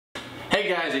Hey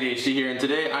guys, ADHD here, and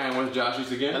today I am with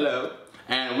Josh again. Hello.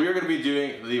 And we are going to be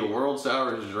doing the World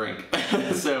Sourest drink.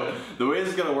 So the way this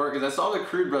is going to work is I saw the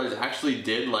Crude Brothers actually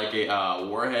did like a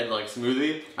Warhead like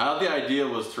smoothie. I thought the idea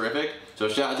was terrific, so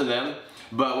shout out to them.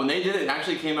 But when they did it, it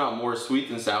actually came out more sweet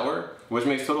than sour, which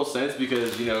makes total sense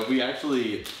because, you know, if we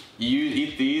actually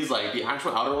eat these, like the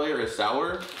actual outer layer is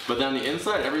sour, but then the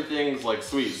inside everything's like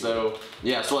sweet. So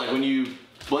yeah, so like when you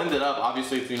blend it up,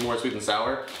 obviously it's gonna be more sweet than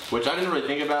sour, which I didn't really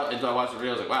think about until I watched the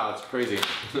video. I was like, wow, that's crazy.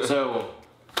 So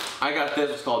I got this,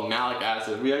 it's called Malic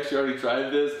acid. We actually already tried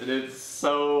this and it's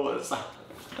so,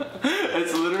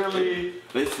 it's literally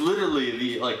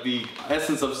the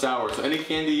essence of sour. So any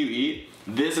candy you eat,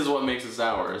 this is what makes it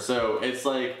sour. So it's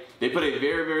like, they put a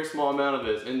very, very small amount of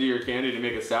this into your candy to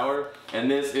make it sour, and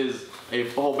this is a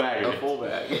full bag. A full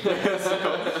bag.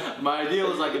 So my idea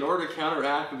was like, in order to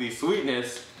counteract the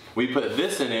sweetness, we put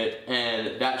this in it,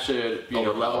 and that should, you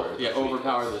know,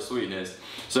 overpower the sweetness.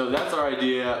 So that's our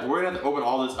idea. We're gonna have to open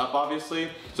all this up, obviously.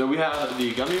 So we have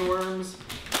the gummy worms.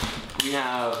 We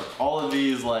have all of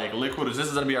these like liquid. This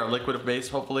is gonna be our liquid base,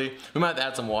 hopefully. We might have to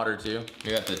add some water too.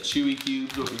 We got the chewy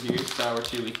cubes over here, sour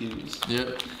chewy cubes.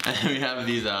 Yep. And we have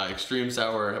these extreme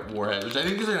sour Warhead, which I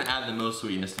think these are gonna add the most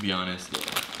sweetness, to be honest.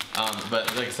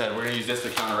 But like I said, we're gonna use this to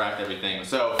counteract everything.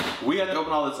 So we have to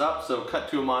open all this up, so cut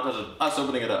to a montage of us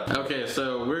opening it up. Okay,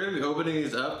 so we're gonna be opening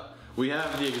these up. We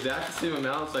have the exact same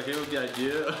amount, so I came up with the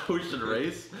idea we should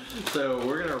race. So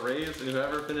we're gonna race, and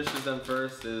whoever finishes them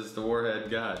first is the Warhead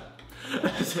god.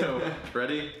 So,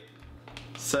 ready,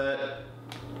 set,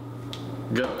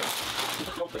 go.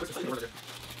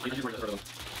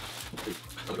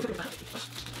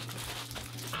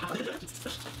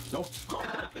 No.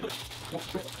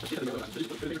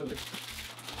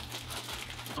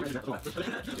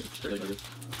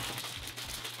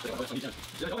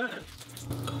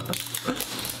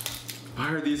 Why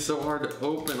are these so hard to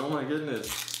open? Oh my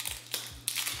goodness.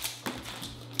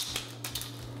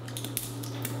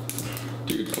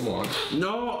 Dude, come on.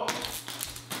 No!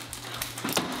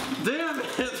 Damn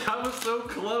it! I was so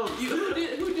close. Who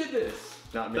did this?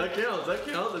 Not me. That counts. I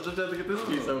just have to get this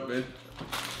piece open.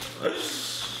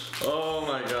 Oh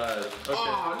my god. Okay.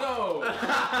 Oh no!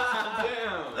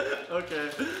 Damn. Okay.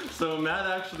 So Matt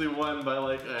actually won by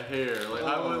like a hair. Like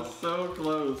I was so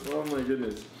close. Oh my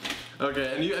goodness.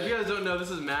 Okay, and if you guys don't know, this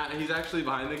is Matt. He's actually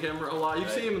behind the camera a lot. You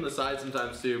see him on the side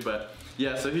sometimes too, but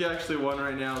yeah, so he actually won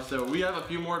right now. So we have a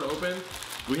few more to open.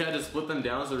 We had to split them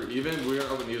down so they're even. We're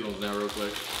gonna open these ones now real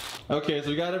quick. Okay, so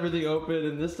we got everything open,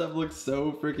 and this stuff looks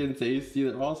so freaking tasty.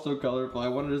 They're all so colorful. I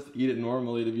want to just eat it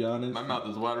normally, to be honest. My mouth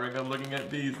is watering. I'm looking at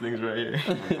these things right here.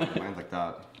 Mine's like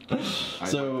that.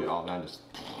 So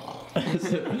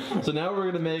now we're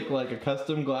gonna make like a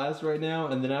custom glass right now,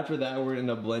 and then after that we're gonna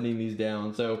end up blending these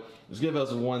down. So just give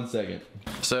us 1 second.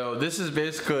 So this is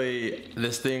basically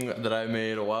this thing that I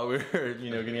made while we were, you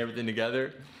know, getting everything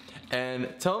together. And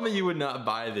tell me you would not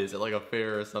buy this at like a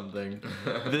fair or something.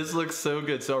 This looks so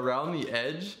good. So around the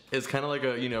edge is kind of like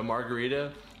a, you know,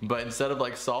 margarita, but instead of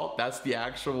like salt, that's the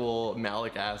actual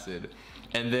malic acid.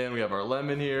 And then we have our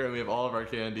lemon here, and we have all of our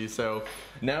candy. So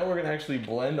now we're gonna actually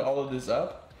blend all of this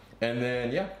up, and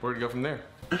then yeah, we're gonna go from there.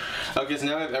 Okay, so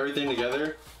now I have everything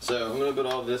together. So I'm gonna put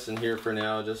all of this in here for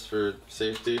now, just for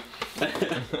safety.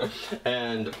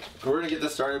 And we're gonna get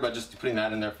this started by just putting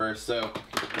that in there first. So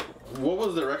what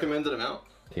was the recommended amount?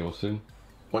 Tablespoon.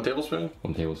 1 tablespoon?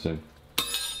 1 tablespoon.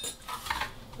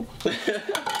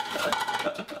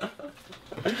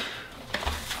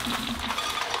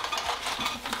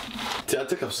 That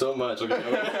took up so much. Okay.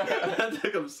 That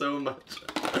took up so much.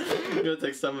 I'm gonna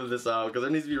take some of this out because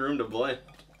there needs to be room to blend.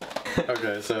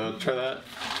 Okay, so try that.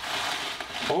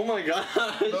 Oh my gosh!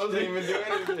 Those didn't even do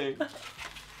anything.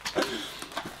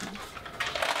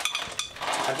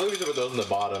 I feel like we should put those in the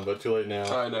bottom, but too late now.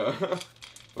 I know.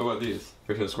 What about these?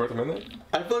 We're gonna squirt them in there?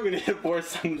 I feel like we need to pour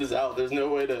some of this out. There's no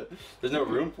way to. There's no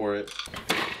room for it.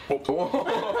 Are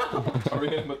we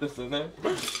gonna put this in there?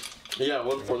 Yeah,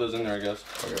 we'll pour those in there, I guess.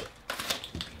 Okay.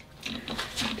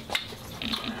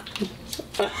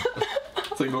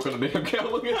 It's like milk on a damn cow.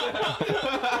 Look at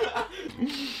that.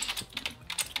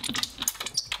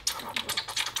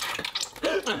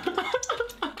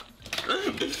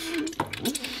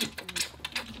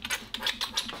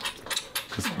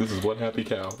 This is one happy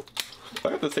cow. I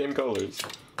got the same colors.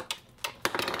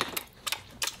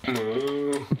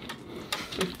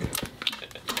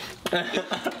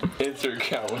 Insert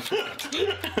cow effect.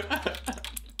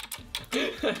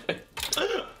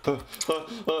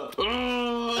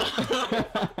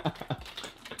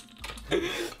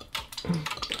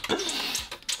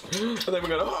 And then we're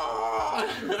gonna.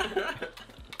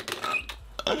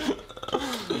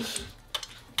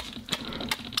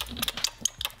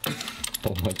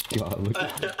 God, look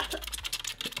at this.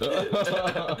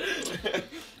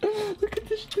 Look at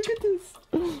this, look at this.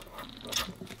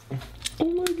 Oh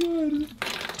my god.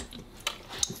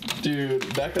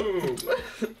 Dude, back up.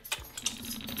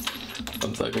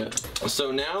 1 second.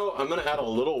 So now I'm gonna add a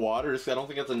little water just 'cause I don't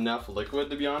think it's enough liquid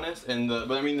to be honest.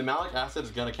 But I mean the malic acid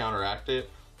is gonna counteract it.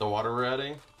 The water we're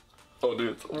adding. Oh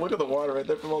dude, look at the water right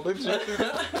there from all this shit.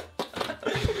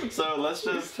 So let's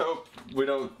just hope we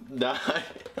don't die.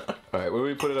 Alright, what do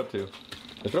we put it up to?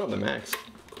 Let's throw it on the max.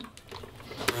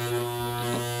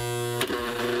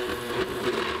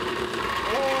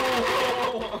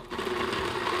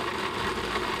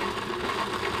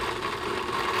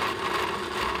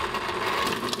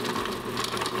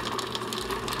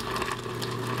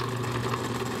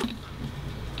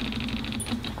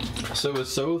 So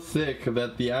it's so thick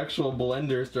that the actual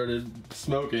blender started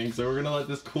smoking, so we're gonna let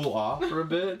this cool off for a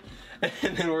bit,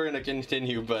 and then we're gonna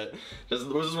continue, but this is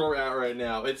where we're at right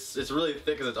now. It's really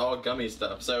thick because it's all gummy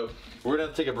stuff, so we're gonna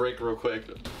have to take a break real quick.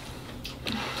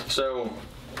 So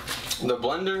the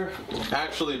blender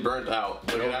actually burnt out.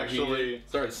 Like it actually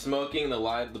started smoking. The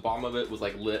bottom of it was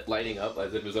like lighting up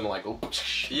as if it was gonna like. Oh,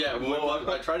 yeah, well,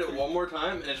 I tried it one more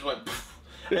time and it just went.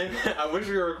 And I wish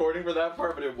we were recording for that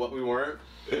part, but we weren't.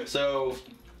 So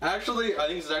actually, I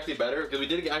think this is actually better because we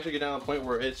did actually get down to the point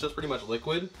where it's just pretty much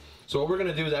liquid. So what we're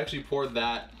gonna do is actually pour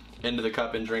that into the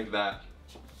cup and drink that.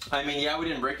 I mean, yeah, we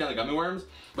didn't break down the gummy worms,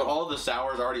 but all of the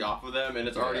sour is already off of them and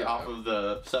it's already off of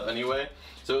the stuff anyway.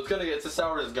 So it's as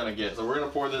sour as it's gonna get. So we're gonna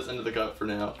pour this into the cup for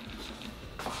now.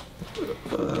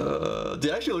 Dude,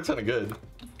 it actually looks kind of good.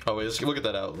 Oh wait, we'll get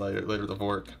that out later with the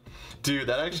fork. Dude,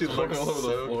 that actually looks all over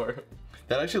the floor.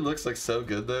 That actually looks like so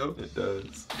good though. It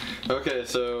does. Okay,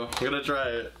 so I'm gonna try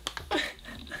it.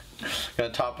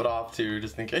 Gonna top it off too,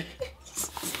 just in case.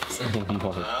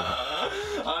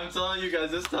 I'm telling you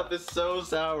guys, this stuff is so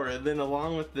sour. And then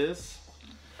along with this,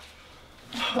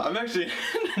 I'm actually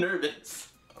nervous.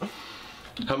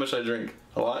 How much should I drink?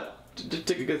 A lot? Just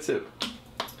take a good sip. I'm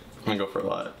gonna go for a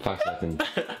lot. 5 seconds.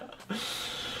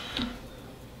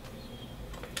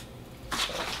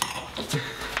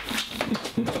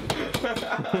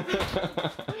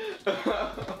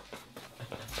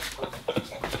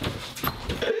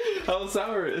 How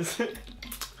sour is it?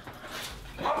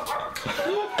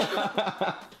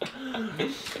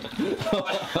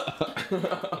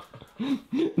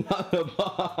 Not the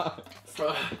box.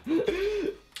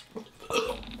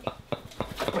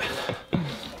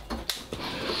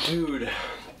 Dude,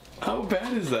 How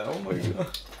bad is that? Oh my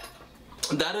god.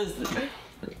 that is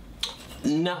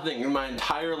nothing in my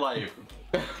entire life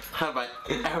have I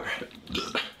ever.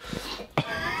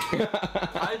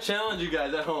 I challenge you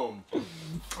guys at home.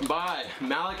 Buy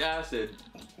malic acid,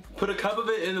 put a cup of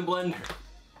it in the blender,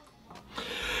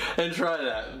 and try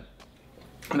that.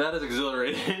 That is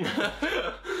exhilarating.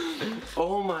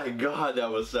 Oh my god,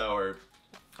 that was sour.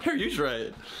 Here, you try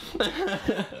it.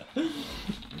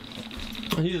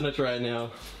 He's gonna try it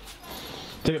now.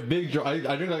 Take a big draw.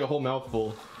 I drink like a whole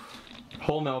mouthful.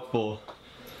 Whole mouthful.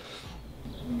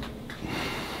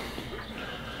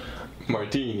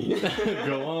 Martini.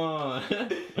 Go on.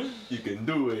 You can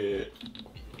do it.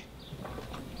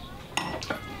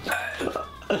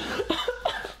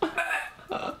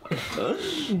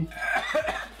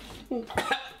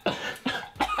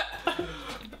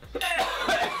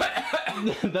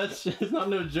 That's just not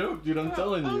no joke, dude. I'm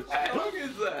telling you. How strong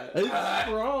is that? It's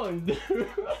strong, dude.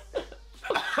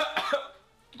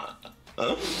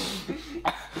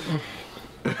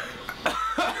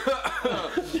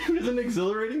 Dude, isn't it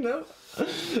exhilarating though?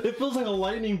 It feels like a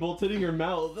lightning bolt hitting your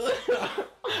mouth.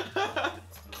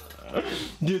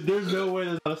 Dude, there's no way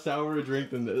there's not a sourer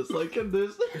drink than this. Like, can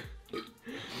this?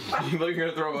 You think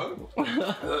you're gonna throw up?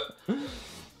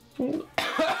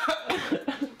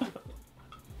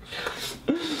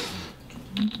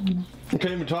 I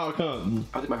can't even talk, huh? I don't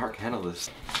think my heart can handle this.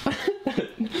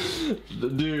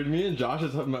 Dude, me and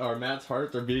Josh's or Matt's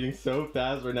hearts are beating so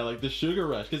fast right now. Like the sugar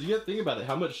rush, because you have to think about it,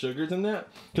 how much sugar's in that?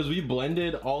 Because we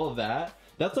blended all of that.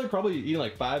 That's like probably eating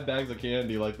like 5 bags of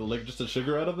candy, like just the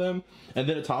sugar out of them, and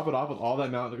then to top it off with all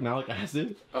that malic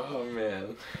acid. Oh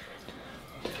man.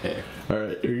 Okay. All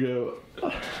right, here we go.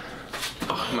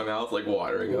 Oh, my mouth's like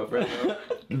watering up right now.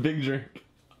 Big drink.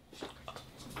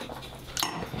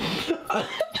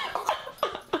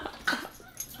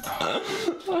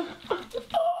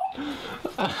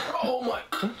 Oh my.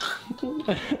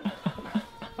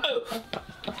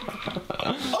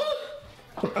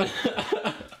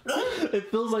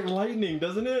 It feels like lightning,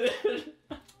 doesn't it?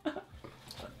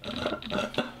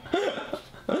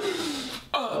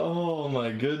 Oh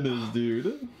my goodness,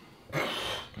 dude.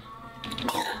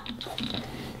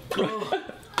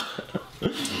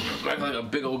 That's like a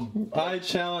big old. I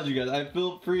challenge you guys. I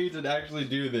feel free to actually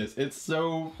do this. It's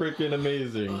so freaking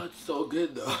amazing. Oh, it's so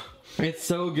good though. It's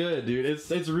so good, dude.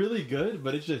 It's really good,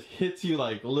 but it just hits you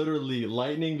like literally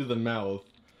lightning to the mouth.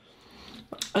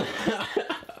 I'm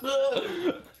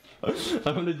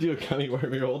gonna do a gummy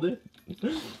worm. You hold it.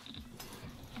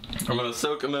 I'm gonna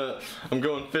soak. I'm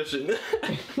going fishing.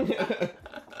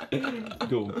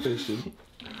 Going fishing.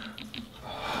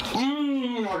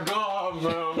 My God,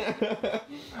 man.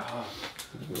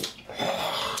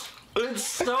 It's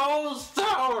so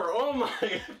sour. Oh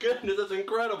my goodness, that's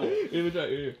incredible.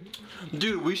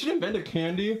 Dude, we should invent a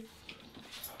candy.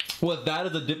 What, that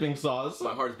is a dipping sauce?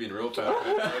 My heart's beating real fast.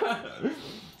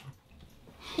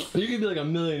 You could be like a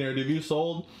millionaire, dude. If you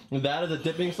sold that as a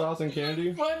dipping sauce and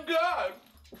candy. My God.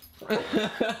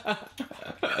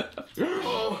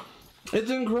 Oh,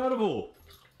 it's incredible.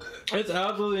 It's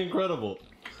absolutely incredible.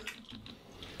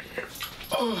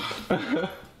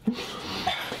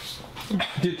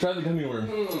 Dude, try the gummy worm.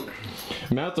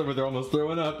 Matt's over there almost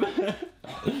throwing up.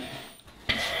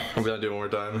 I'm gonna do it one more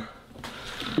time.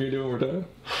 You're doing one more time?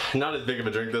 Not as big of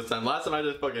a drink this time. Last time I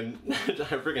just fucking, I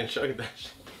freaking chugged that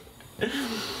shit.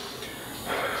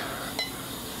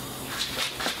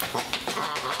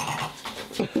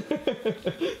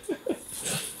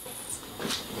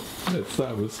 That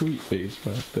sour sweet face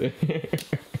right there.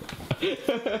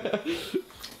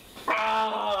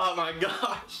 Oh my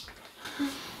gosh.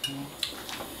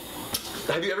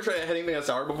 Have you ever tried anything that's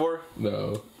sour before?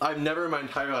 No. I've never in my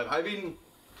entire life. I mean,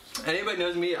 anybody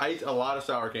knows me, I eat a lot of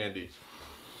sour candy.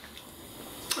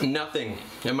 Nothing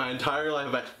in my entire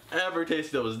life have I ever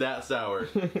tasted that was that sour.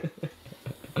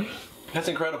 That's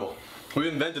incredible. We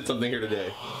invented something here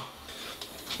today.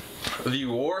 The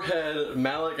Warhead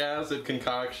Malic acid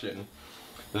concoction.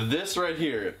 This right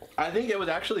here, I think it was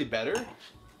actually better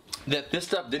that this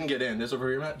stuff didn't get in. This over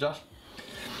here, Matt, Josh?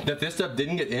 That this stuff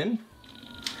didn't get in,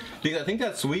 because I think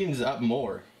that sweetens up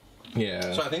more.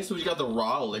 Yeah. So I think since we got the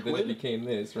raw liquid, Then it became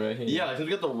this right here. yeah, since we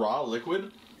got the raw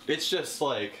liquid, it's just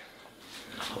like,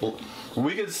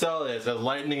 we could sell this as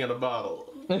lightning in a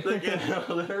bottle. Like, it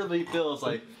literally feels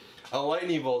like a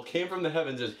lightning bolt came from the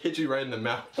heavens, just hit you right in the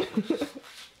mouth.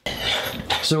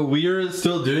 So we are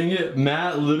still doing it.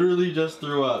 Matt literally just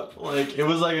threw up. Like, it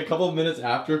was like a couple minutes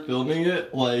after filming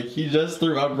it, like he just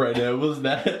threw up right now. It was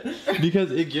that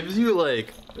because it gives you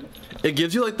like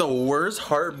the worst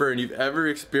heartburn you've ever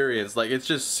experienced. Like, it's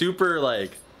just super,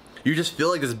 like, you just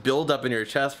feel like this buildup in your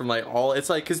chest from like all, it's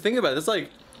like, cause think about it, it's like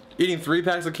eating 3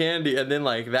 packs of candy and then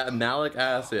like that malic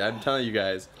acid. I'm telling you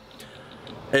guys,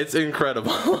 it's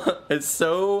incredible. It's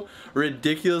so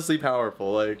ridiculously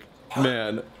powerful. Like,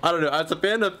 man, I don't know. As a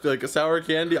fan of like sour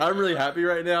candy, I'm really happy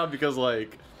right now because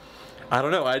like, I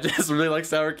don't know, I just really like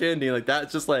sour candy. Like,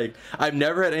 that's just like, I've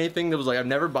never had anything that was like, I've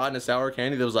never bought a sour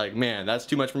candy that was like, man, that's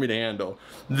too much for me to handle.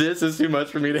 This is too much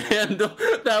for me to handle.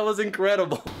 That was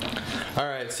incredible.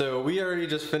 Alright, so we already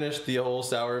just finished the whole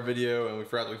sour video and we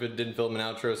forgot that we didn't film an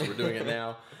outro, so we're doing it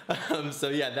now. So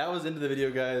yeah, that was into the video,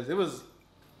 guys. It was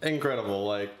incredible.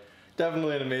 Like,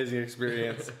 definitely an amazing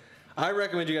experience. I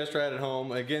recommend you guys try it at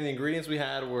home. Again, the ingredients we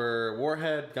had were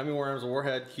Warhead, gummy worms,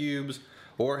 Warhead cubes,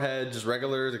 Warhead, just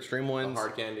regulars, extreme ones. The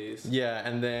hard candies. Yeah,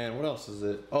 and then what else is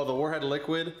it? Oh, the Warhead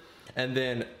liquid, and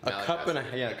then a cup and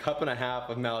a half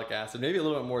of malic acid. Maybe a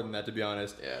little bit more than that, to be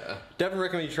honest. Yeah. Definitely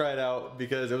recommend you try it out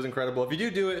because it was incredible. If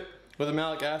you do it with a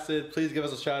malic acid, please give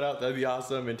us a shout out. That'd be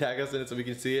awesome, and tag us in it so we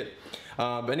can see it.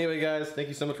 But anyway, guys, thank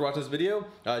you so much for watching this video.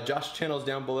 Josh's channel is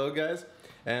down below, guys,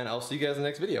 and I'll see you guys in the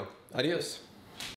next video. Adios.